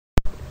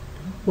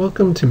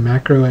Welcome to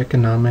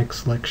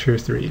Macroeconomics Lecture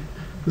 3.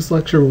 This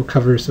lecture will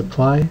cover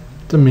supply,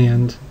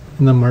 demand,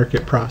 and the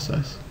market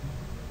process.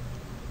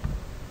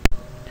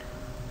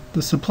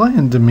 The supply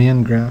and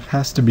demand graph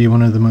has to be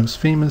one of the most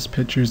famous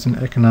pictures in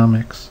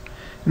economics,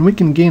 and we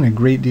can gain a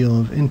great deal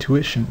of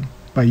intuition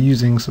by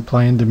using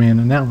supply and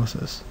demand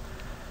analysis.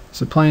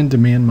 Supply and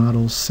demand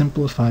models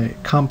simplify a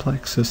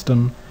complex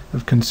system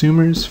of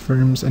consumers,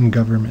 firms, and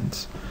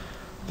governments.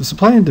 The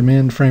supply and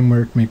demand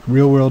framework make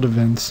real-world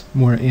events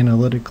more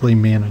analytically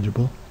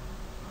manageable.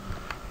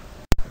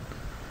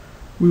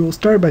 We will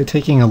start by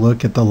taking a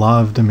look at the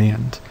law of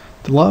demand.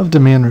 The law of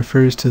demand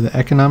refers to the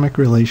economic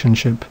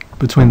relationship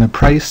between the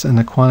price and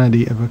the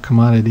quantity of a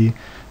commodity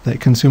that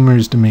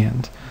consumers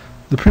demand.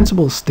 The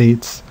principle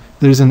states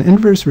there's an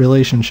inverse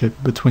relationship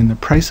between the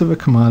price of a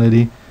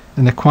commodity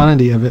and the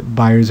quantity of it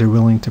buyers are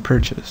willing to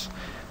purchase.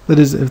 That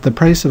is, if the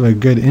price of a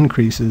good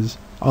increases,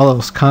 all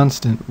else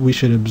constant, we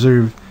should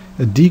observe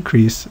a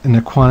decrease in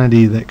the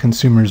quantity that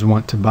consumers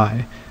want to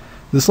buy.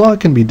 This law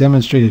can be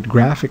demonstrated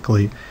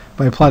graphically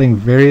by plotting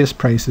various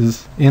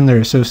prices and their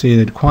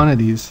associated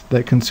quantities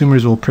that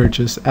consumers will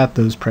purchase at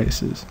those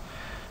prices.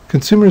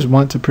 Consumers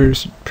want to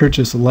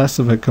purchase less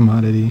of a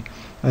commodity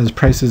as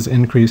prices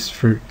increase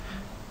for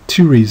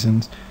two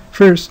reasons.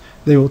 First,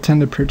 they will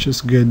tend to purchase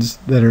goods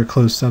that are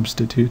close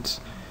substitutes,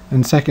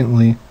 and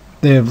secondly,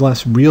 they have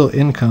less real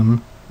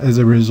income as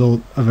a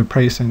result of a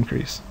price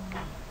increase.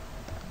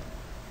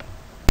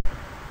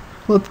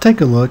 Let's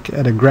take a look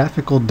at a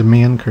graphical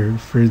demand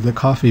curve for the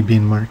coffee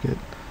bean market.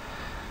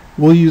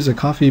 We'll use a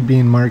coffee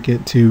bean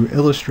market to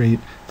illustrate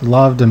the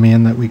law of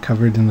demand that we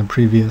covered in the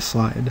previous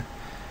slide.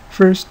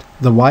 First,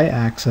 the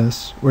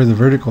y-axis, or the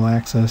vertical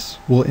axis,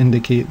 will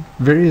indicate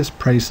various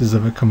prices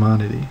of a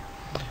commodity.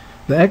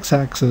 The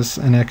x-axis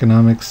in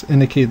economics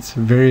indicates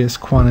various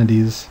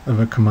quantities of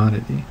a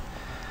commodity.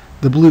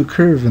 The blue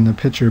curve in the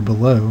picture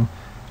below,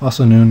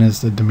 also known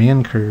as the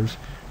demand curve,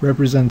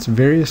 represents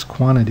various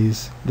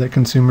quantities that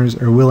consumers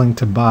are willing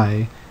to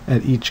buy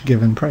at each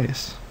given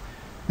price.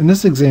 In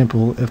this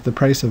example, if the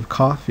price of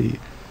coffee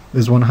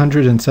is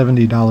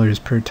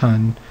 $170 per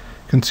ton,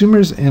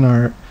 consumers in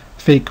our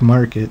fake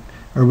market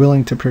are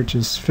willing to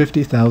purchase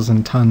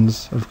 50,000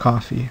 tons of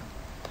coffee.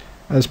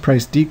 As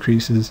price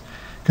decreases,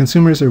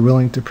 consumers are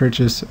willing to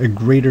purchase a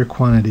greater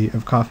quantity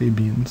of coffee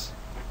beans.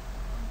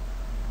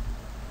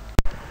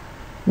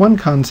 One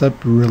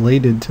concept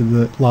related to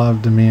the law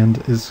of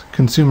demand is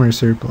consumer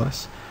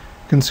surplus.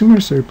 Consumer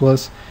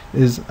surplus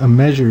is a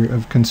measure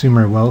of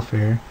consumer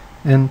welfare,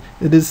 and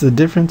it is the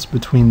difference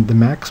between the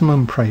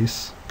maximum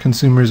price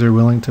consumers are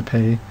willing to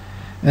pay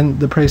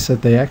and the price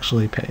that they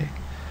actually pay.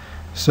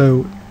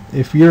 So,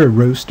 if you're a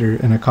roaster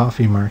in a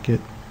coffee market,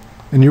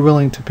 and you're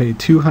willing to pay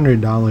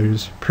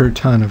 $200 per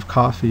ton of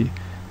coffee,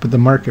 but the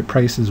market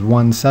price is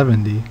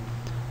 $170,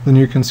 then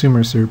your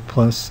consumer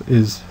surplus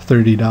is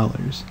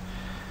 $30.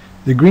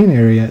 The green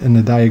area in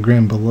the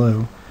diagram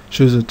below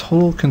shows a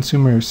total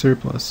consumer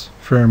surplus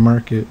for our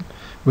market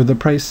with a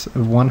price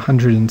of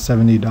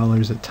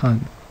 $170 a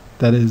ton.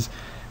 That is,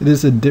 it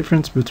is the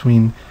difference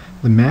between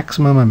the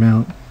maximum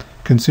amount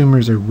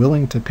consumers are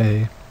willing to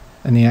pay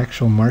and the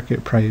actual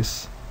market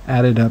price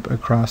added up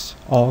across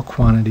all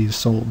quantities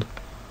sold.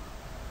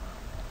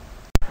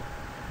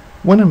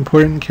 One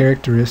important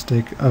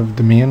characteristic of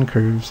demand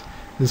curves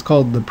is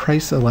called the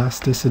price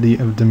elasticity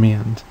of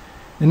demand,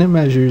 and it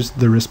measures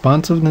the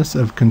responsiveness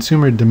of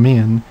consumer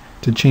demand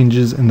to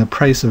changes in the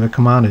price of a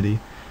commodity.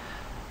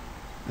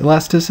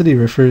 Elasticity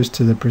refers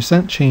to the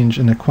percent change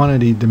in the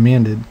quantity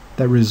demanded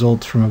that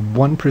results from a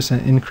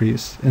 1%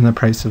 increase in the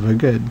price of a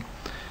good.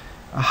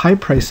 A high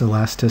price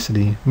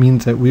elasticity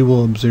means that we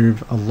will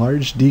observe a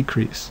large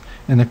decrease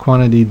in the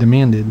quantity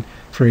demanded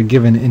for a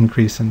given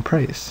increase in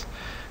price.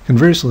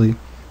 Conversely,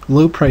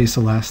 low price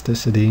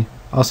elasticity,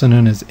 also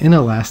known as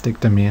inelastic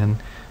demand,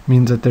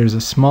 means that there's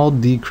a small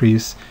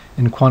decrease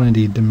in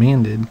quantity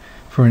demanded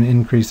for an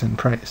increase in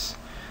price.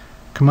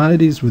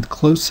 Commodities with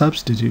close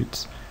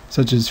substitutes,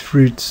 such as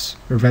fruits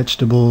or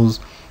vegetables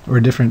or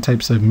different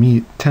types of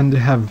meat, tend to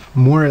have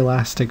more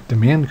elastic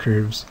demand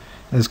curves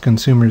as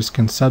consumers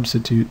can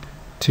substitute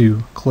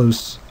to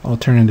close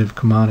alternative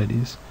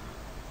commodities.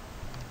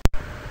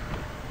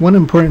 One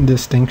important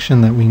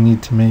distinction that we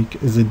need to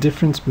make is the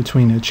difference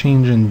between a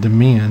change in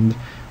demand,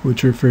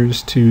 which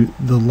refers to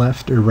the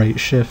left or right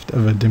shift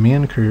of a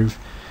demand curve,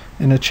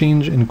 and a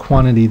change in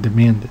quantity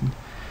demanded.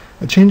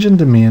 A change in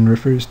demand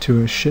refers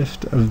to a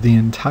shift of the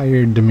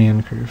entire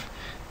demand curve,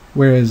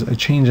 whereas a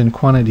change in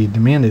quantity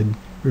demanded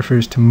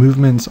refers to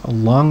movements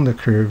along the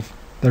curve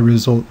that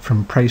result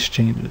from price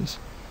changes.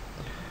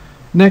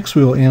 Next,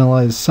 we will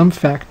analyze some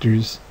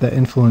factors that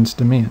influence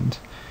demand.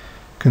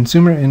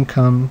 Consumer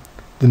income,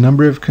 the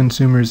number of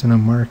consumers in a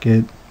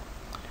market,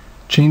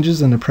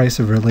 changes in the price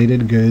of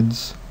related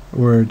goods,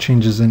 or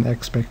changes in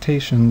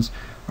expectations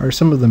are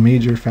some of the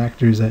major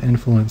factors that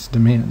influence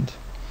demand.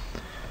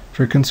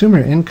 For consumer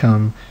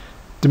income,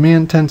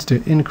 demand tends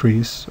to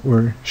increase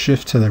or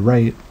shift to the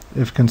right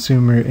if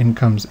consumer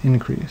incomes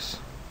increase.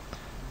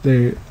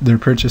 Their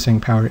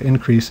purchasing power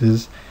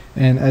increases,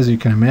 and as you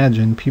can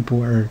imagine,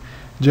 people are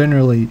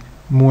generally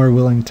more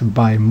willing to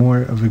buy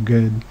more of a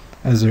good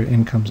as their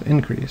incomes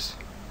increase.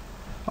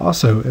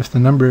 Also, if the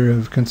number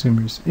of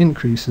consumers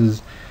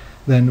increases,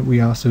 then we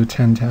also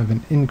tend to have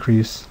an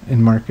increase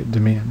in market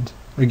demand.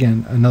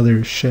 Again,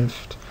 another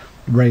shift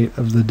right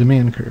of the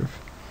demand curve.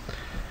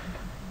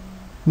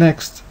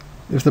 Next,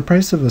 if the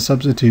price of a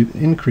substitute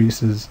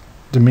increases,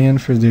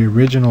 demand for the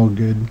original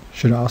good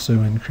should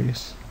also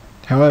increase.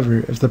 However,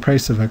 if the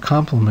price of a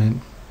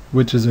complement,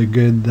 which is a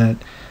good that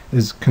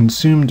is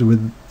consumed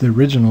with the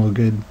original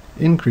good,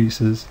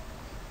 increases,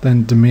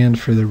 then demand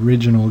for the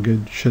original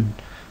good should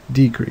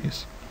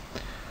decrease.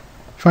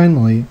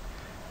 Finally,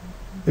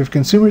 if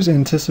consumers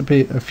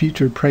anticipate a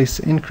future price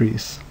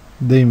increase,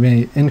 they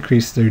may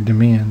increase their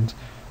demand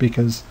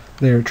because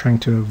they are trying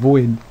to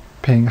avoid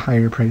paying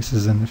higher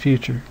prices in the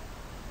future.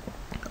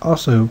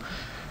 Also,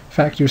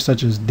 factors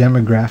such as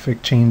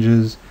demographic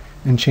changes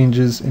and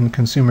changes in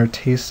consumer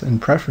tastes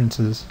and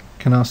preferences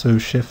can also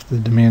shift the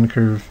demand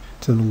curve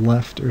to the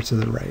left or to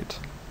the right.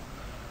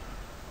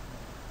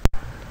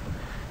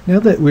 Now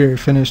that we're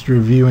finished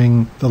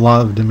reviewing the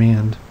law of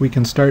demand, we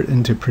can start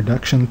into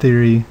production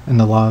theory and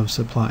the law of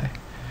supply.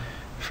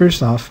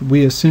 First off,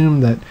 we assume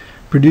that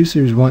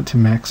producers want to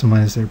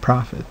maximize their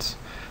profits.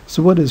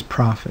 So what is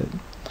profit?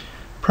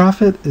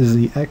 Profit is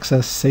the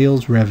excess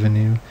sales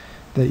revenue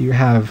that you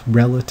have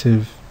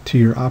relative to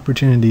your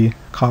opportunity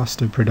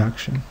cost of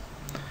production.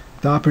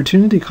 The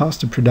opportunity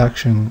cost of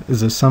production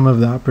is a sum of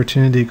the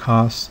opportunity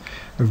costs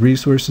of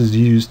resources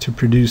used to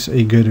produce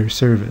a good or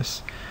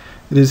service.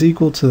 It is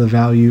equal to the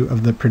value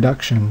of the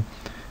production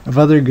of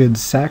other goods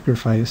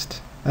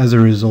sacrificed as a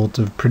result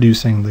of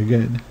producing the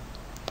good.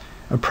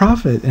 A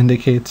profit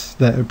indicates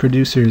that a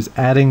producer is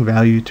adding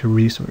value to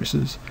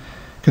resources.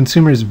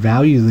 Consumers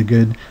value the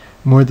good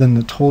more than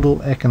the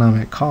total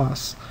economic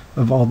costs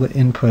of all the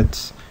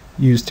inputs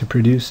used to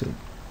produce it.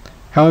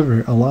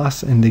 However, a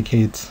loss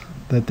indicates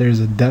that there's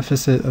a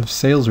deficit of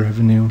sales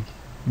revenue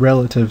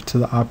relative to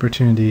the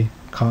opportunity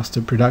cost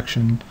of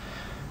production.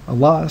 A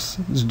loss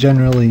is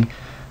generally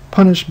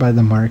punished by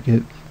the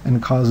market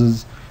and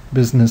causes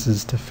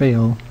businesses to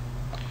fail,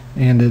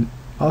 and it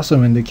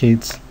also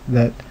indicates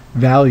that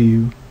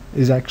value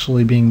is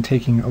actually being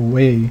taken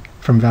away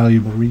from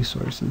valuable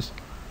resources.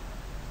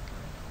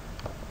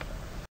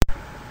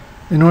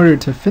 In order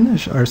to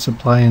finish our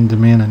supply and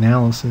demand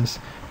analysis,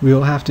 we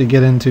will have to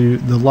get into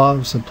the law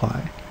of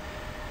supply.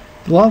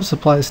 The law of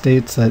supply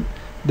states that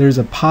there's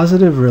a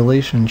positive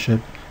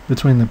relationship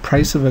between the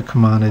price of a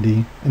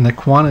commodity and the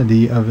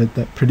quantity of it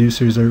that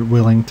producers are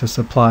willing to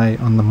supply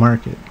on the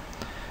market.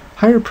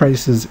 Higher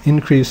prices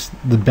increase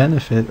the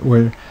benefit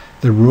or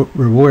the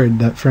reward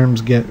that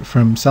firms get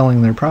from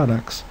selling their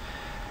products.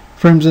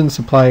 Firms and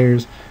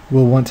suppliers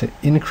will want to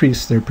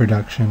increase their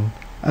production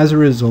as a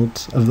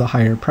result of the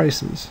higher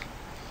prices.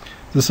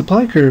 The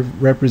supply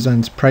curve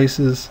represents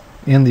prices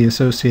and the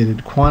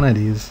associated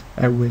quantities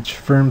at which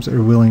firms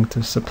are willing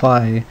to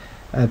supply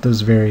at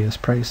those various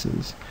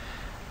prices.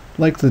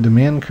 Like the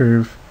demand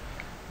curve,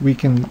 we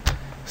can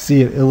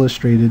see it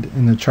illustrated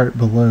in the chart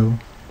below,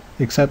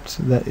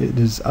 except that it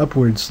is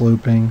upward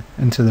sloping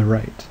and to the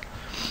right.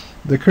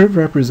 The curve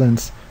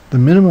represents the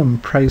minimum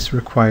price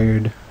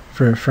required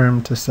for a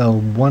firm to sell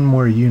one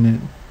more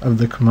unit of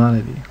the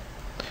commodity.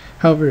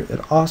 However,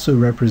 it also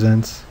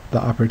represents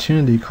the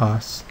opportunity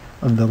costs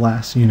of the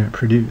last unit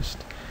produced.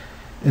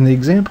 In the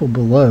example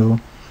below,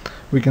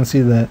 we can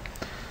see that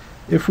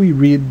if we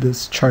read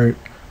this chart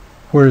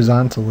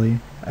horizontally,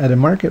 at a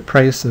market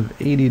price of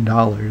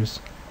 $80,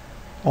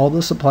 all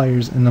the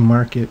suppliers in the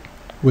market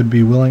would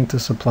be willing to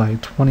supply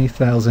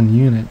 20,000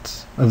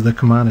 units of the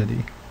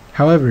commodity.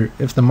 However,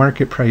 if the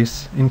market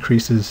price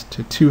increases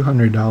to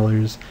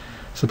 $200,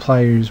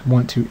 suppliers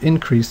want to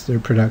increase their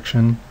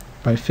production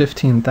by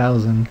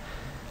 15,000,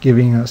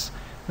 giving us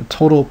a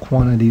total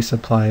quantity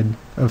supplied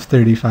of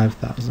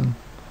 35,000.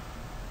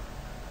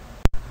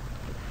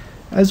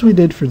 As we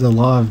did for the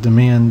law of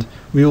demand,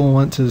 we will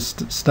want to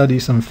study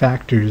some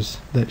factors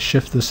that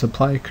shift the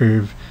supply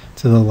curve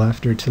to the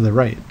left or to the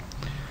right.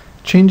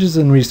 Changes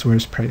in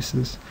resource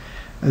prices.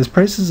 As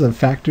prices of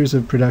factors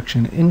of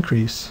production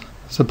increase,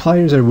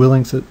 suppliers are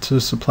willing to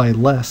supply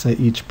less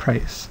at each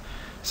price.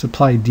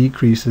 Supply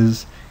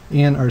decreases,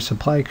 and our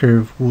supply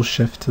curve will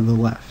shift to the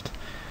left.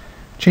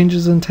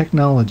 Changes in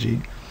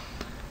technology.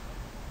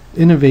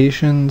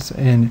 Innovations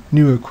and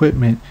new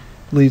equipment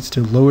leads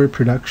to lower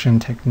production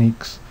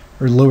techniques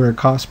or lower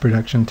cost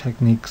production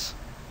techniques,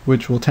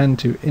 which will tend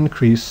to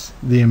increase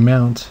the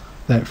amount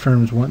that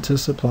firms want to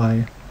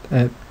supply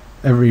at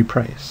every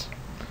price.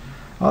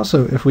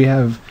 Also, if we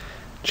have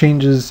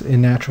changes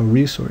in natural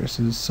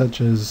resources, such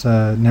as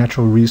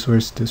natural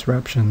resource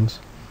disruptions,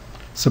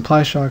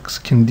 supply shocks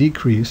can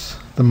decrease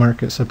the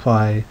market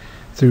supply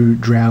through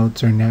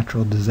droughts or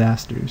natural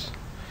disasters.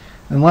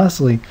 And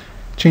lastly,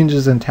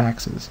 changes in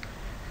taxes.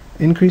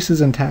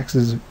 Increases in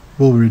taxes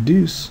will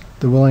reduce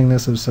the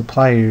willingness of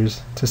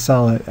suppliers to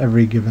sell at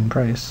every given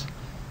price,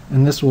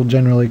 and this will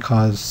generally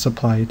cause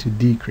supply to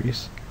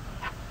decrease.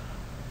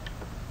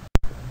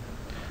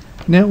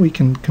 Now we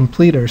can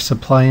complete our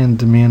supply and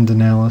demand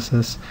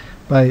analysis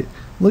by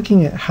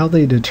looking at how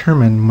they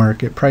determine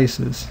market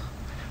prices.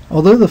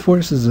 Although the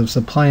forces of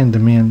supply and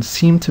demand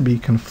seem to be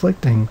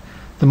conflicting,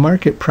 the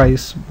market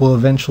price will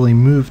eventually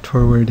move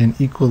toward an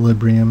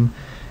equilibrium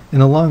in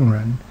the long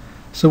run.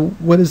 So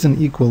what is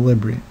an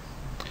equilibrium?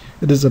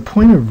 It is a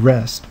point of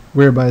rest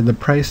whereby the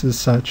price is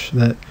such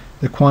that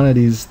the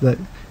quantities that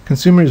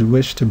consumers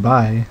wish to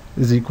buy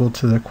is equal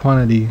to the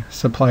quantity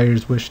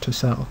suppliers wish to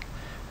sell.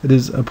 It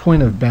is a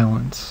point of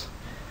balance.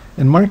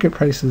 And market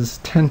prices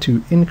tend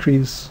to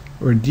increase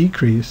or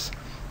decrease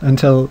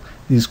until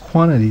these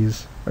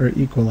quantities are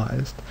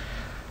equalized.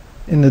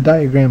 In the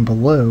diagram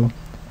below,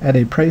 at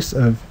a price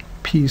of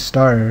P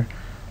star,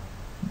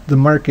 the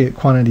market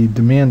quantity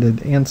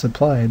demanded and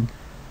supplied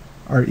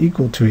are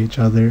equal to each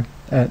other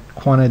at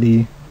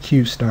quantity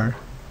Q star.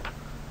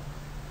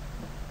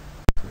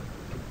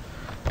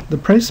 The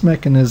price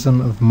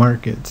mechanism of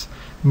markets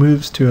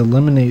moves to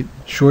eliminate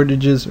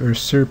shortages or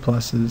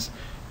surpluses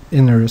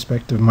in their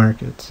respective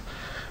markets.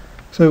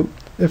 So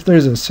if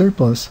there's a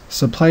surplus,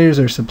 suppliers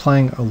are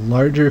supplying a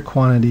larger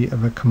quantity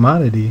of a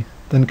commodity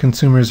than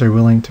consumers are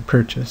willing to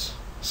purchase.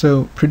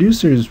 So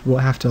producers will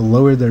have to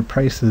lower their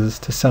prices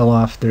to sell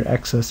off their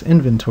excess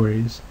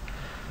inventories.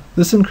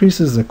 This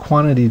increases the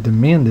quantity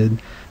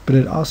demanded, but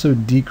it also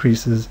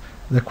decreases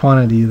the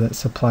quantity that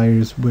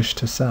suppliers wish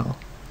to sell.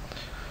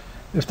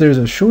 If there's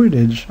a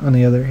shortage, on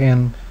the other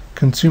hand,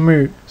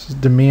 consumers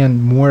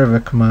demand more of a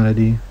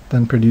commodity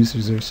than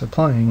producers are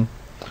supplying.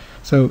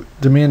 So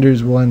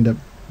demanders will end up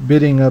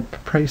bidding up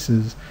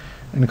prices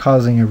and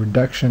causing a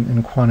reduction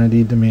in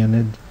quantity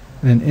demanded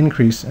and an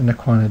increase in the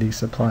quantity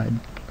supplied.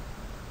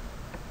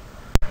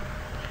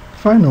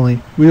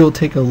 Finally, we will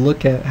take a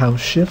look at how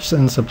shifts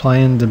in supply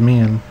and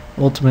demand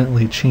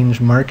ultimately change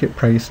market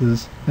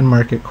prices and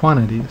market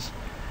quantities.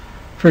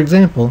 For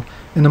example,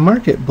 in the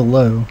market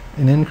below,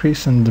 an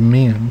increase in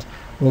demand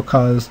will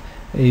cause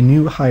a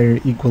new higher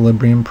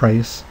equilibrium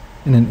price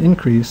and an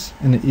increase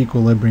in the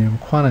equilibrium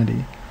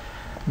quantity.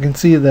 You can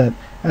see that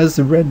as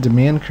the red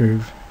demand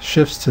curve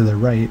shifts to the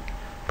right,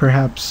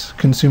 perhaps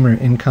consumer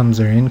incomes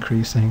are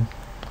increasing.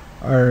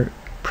 Our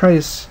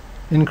price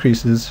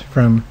increases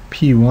from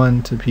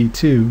P1 to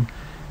P2,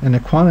 and the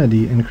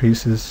quantity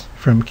increases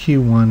from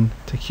Q1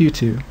 to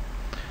Q2.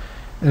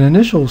 An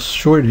initial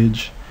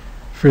shortage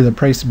for the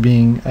price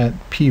being at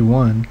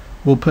P1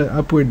 will put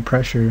upward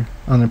pressure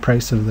on the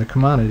price of the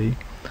commodity.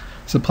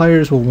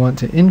 Suppliers will want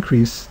to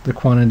increase the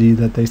quantity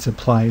that they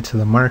supply to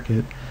the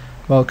market,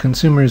 while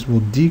consumers will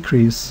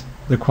decrease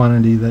the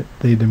quantity that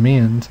they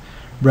demand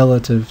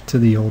relative to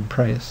the old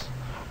price.